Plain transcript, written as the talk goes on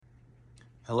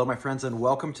Hello, my friends, and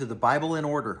welcome to the Bible in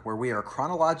Order, where we are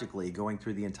chronologically going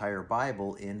through the entire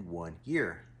Bible in 1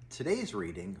 year. Today's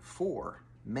reading for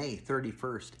May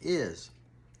 31st is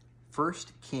 1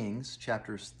 Kings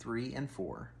chapters 3 and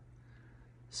 4,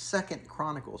 2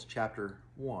 Chronicles chapter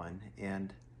 1,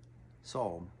 and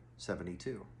Psalm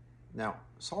 72. Now,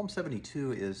 Psalm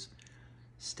 72 is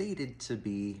stated to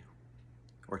be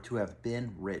or to have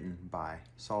been written by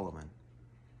Solomon,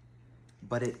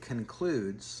 but it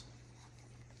concludes,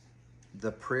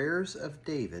 "The prayers of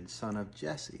David, son of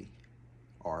Jesse,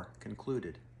 are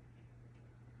concluded."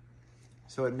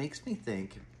 So it makes me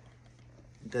think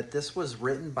that this was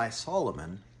written by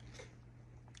Solomon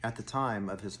at the time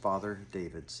of his father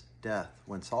David's death,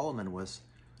 when Solomon was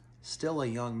still a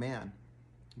young man.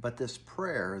 But this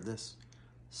prayer, this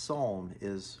psalm,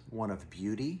 is one of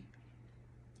beauty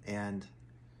and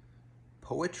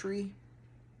poetry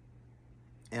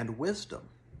and wisdom,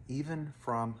 even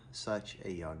from such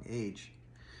a young age.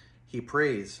 He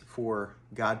prays for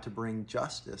God to bring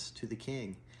justice to the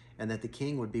king, and that the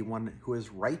king would be one who is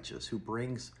righteous, who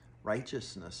brings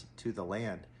righteousness to the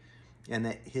land, and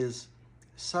that his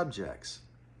subjects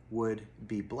would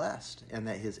be blessed, and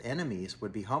that his enemies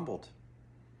would be humbled.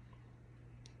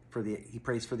 He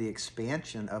prays for the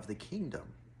expansion of the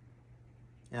kingdom,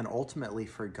 and ultimately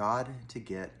for God to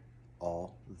get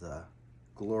all the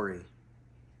glory.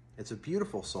 It's a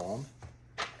beautiful psalm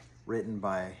written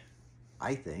by,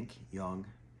 I think, young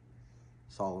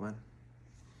Solomon.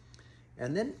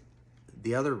 And then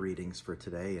the other readings for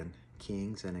today in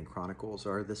Kings and in Chronicles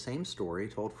are the same story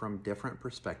told from different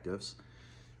perspectives,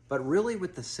 but really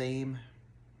with the same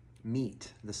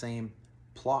meat, the same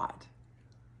plot.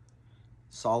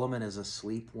 Solomon is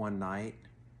asleep one night.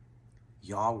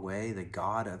 Yahweh, the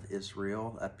God of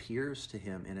Israel, appears to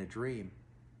him in a dream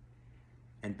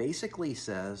and basically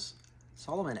says,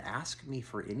 "Solomon, ask me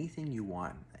for anything you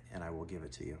want and I will give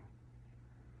it to you."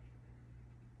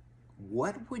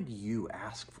 What would you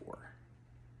ask for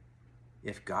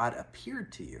if God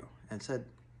appeared to you and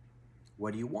said,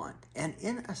 "What do you want?" And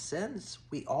in a sense,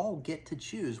 we all get to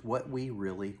choose what we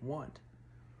really want.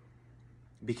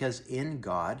 Because in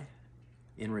God,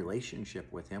 in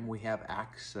relationship with him, we have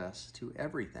access to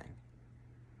everything.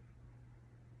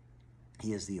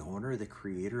 He is the owner, the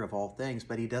creator of all things,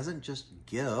 but he doesn't just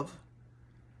give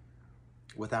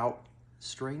without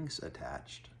strings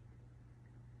attached.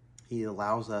 He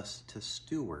allows us to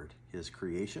steward his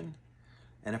creation,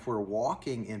 and if we're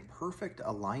walking in perfect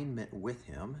alignment with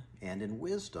him and in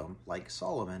wisdom, like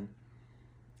Solomon,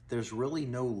 there's really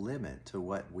no limit to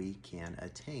what we can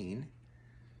attain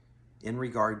in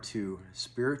regard to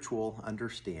spiritual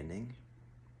understanding,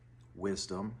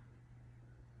 wisdom,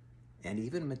 and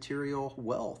even material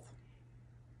wealth.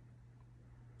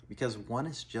 Because one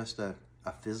is just a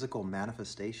physical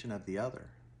manifestation of the other.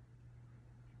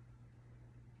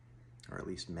 Or at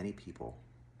least many people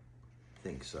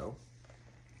think so.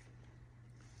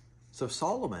 So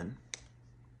Solomon,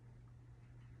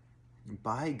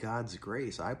 by God's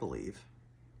grace, I believe,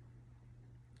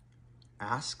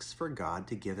 asks for God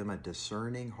to give him a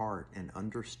discerning heart, an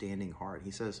understanding heart.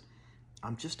 He says,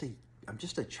 I'm just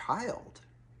a child,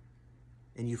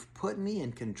 and you've put me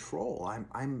in control. I'm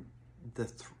on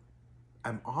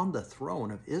the throne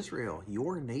of Israel,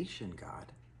 your nation,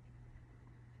 God.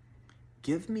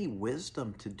 Give me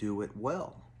wisdom to do it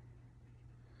well.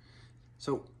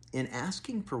 So in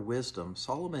asking for wisdom,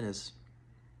 Solomon is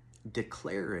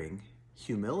declaring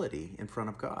humility in front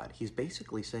of God. He's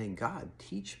basically saying, "God,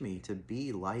 teach me to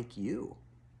be like you.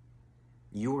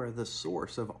 You are the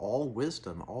source of all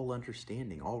wisdom, all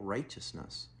understanding, all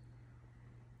righteousness.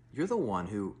 You're the one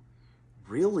who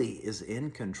really is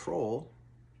in control.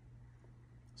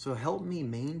 So help me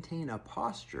maintain a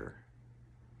posture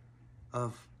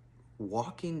of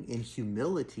walking in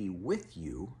humility with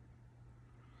you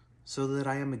so that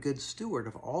I am a good steward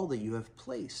of all that you have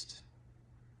placed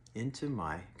into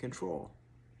my control."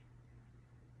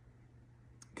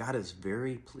 God is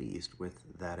very pleased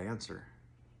with that answer.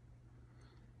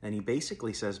 And he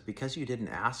basically says, because you didn't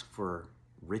ask for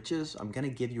riches, I'm going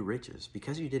to give you riches.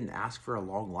 Because you didn't ask for a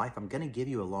long life, I'm going to give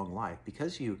you a long life.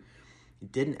 Because you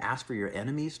didn't ask for your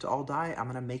enemies to all die, I'm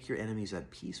going to make your enemies at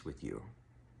peace with you.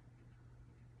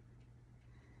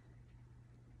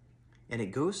 And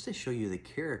it goes to show you the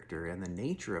character and the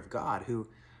nature of God, who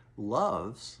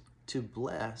loves to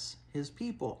bless his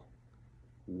people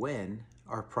when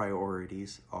our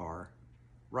priorities are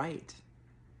right.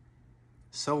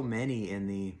 So many in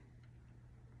the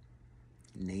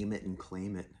name it and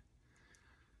claim it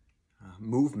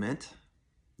movement,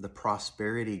 the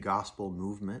prosperity gospel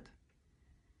movement,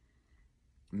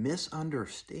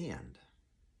 misunderstand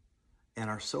and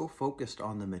are so focused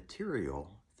on the material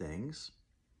things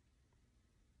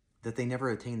that they never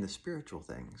attain the spiritual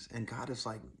things. And God is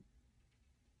like,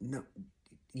 no,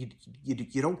 you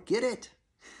don't get it.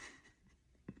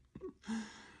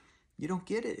 You don't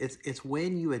get it. It's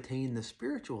when you attain the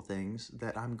spiritual things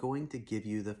that I'm going to give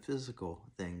you the physical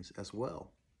things as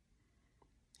well.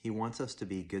 He wants us to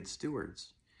be good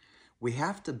stewards. We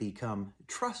have to become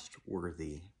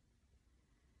trustworthy.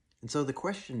 And so the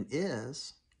question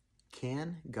is,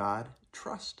 can God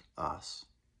trust us?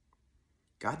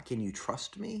 God, can you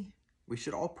trust me? We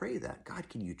should all pray that. God,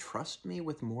 can you trust me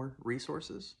with more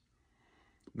resources?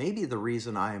 Maybe the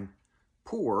reason I'm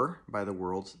poor by the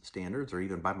world's standards, or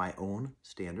even by my own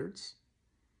standards,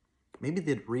 maybe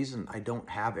the reason I don't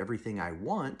have everything I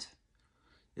want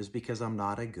is because I'm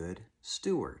not a good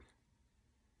steward.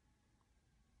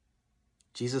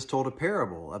 Jesus told a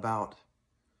parable about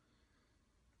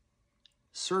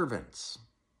servants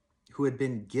who had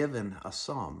been given a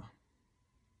sum.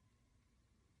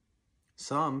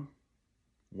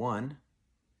 One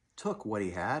took what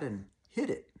he had and hid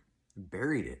it,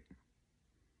 buried it,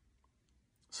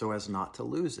 so as not to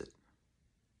lose it,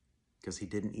 because he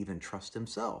didn't even trust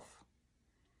himself.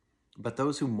 But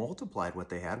those who multiplied what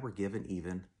they had were given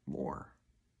even more.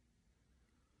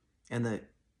 And the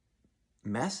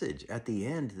message at the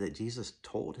end that Jesus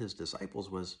told his disciples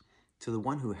was, to the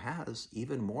one who has,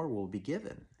 even more will be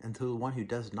given. And to the one who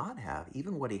does not have,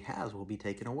 even what he has will be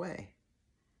taken away.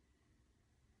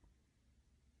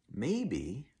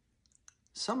 Maybe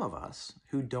some of us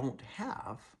who don't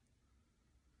have,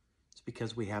 it's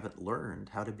because we haven't learned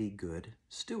how to be good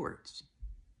stewards.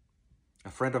 A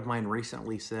friend of mine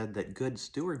recently said that good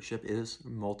stewardship is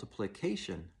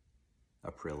multiplication,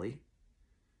 Aprilli.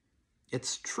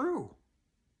 It's true.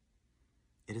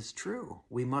 It is true.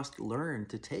 We must learn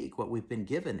to take what we've been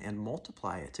given and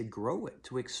multiply it, to grow it,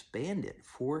 to expand it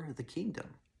for the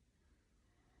kingdom.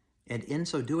 And in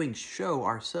so doing, show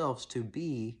ourselves to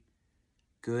be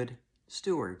good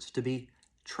stewards, to be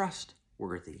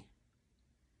trustworthy.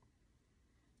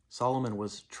 Solomon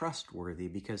was trustworthy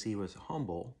because he was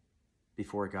humble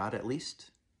before God, at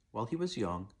least while he was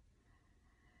young.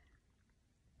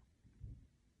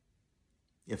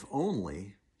 If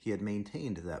only he had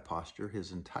maintained that posture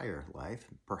his entire life,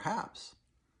 perhaps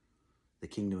the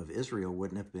kingdom of Israel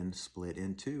wouldn't have been split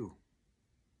in two,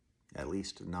 at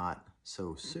least not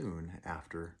so soon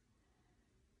after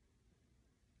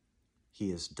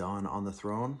he is done on the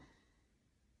throne.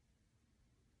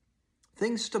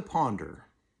 Things to ponder.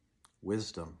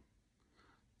 Wisdom.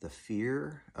 The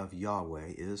fear of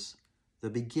Yahweh is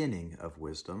the beginning of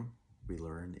wisdom, we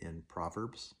learn in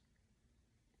Proverbs.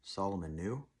 Solomon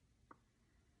knew.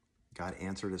 God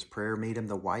answered his prayer, made him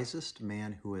the wisest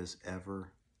man who has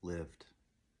ever lived.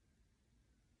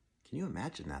 Can you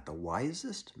imagine that? The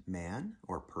wisest man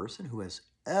or person who has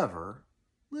ever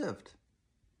lived.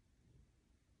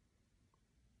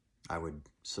 I would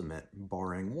submit,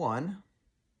 barring one,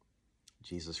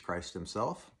 Jesus Christ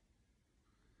himself.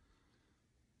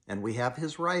 And we have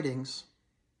his writings.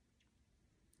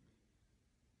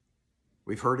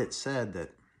 We've heard it said that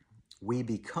we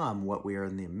become what we are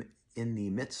in the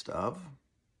midst of.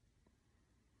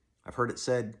 I've heard it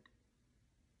said,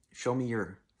 show me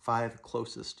your 5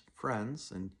 closest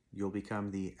friends and you'll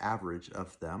become the average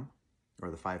of them, or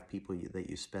the 5 people that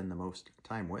you spend the most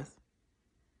time with.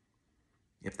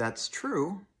 If that's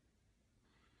true,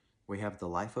 we have the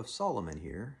life of Solomon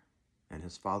here and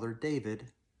his father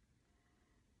David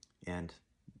and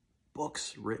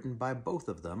books written by both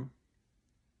of them.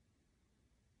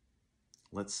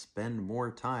 Let's spend more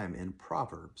time in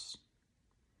Proverbs,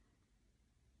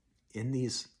 in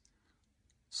these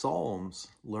Psalms,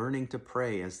 learning to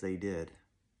pray as they did,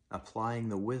 applying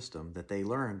the wisdom that they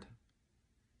learned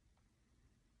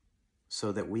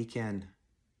so that we can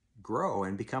grow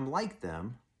and become like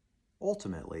them.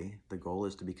 Ultimately, the goal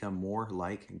is to become more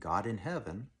like God in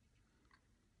heaven,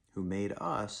 who made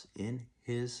us in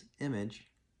his image.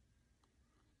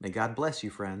 May God bless you,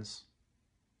 friends,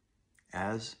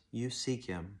 as you seek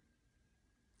him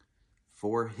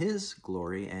for his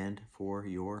glory and for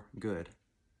your good.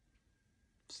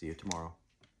 See you tomorrow.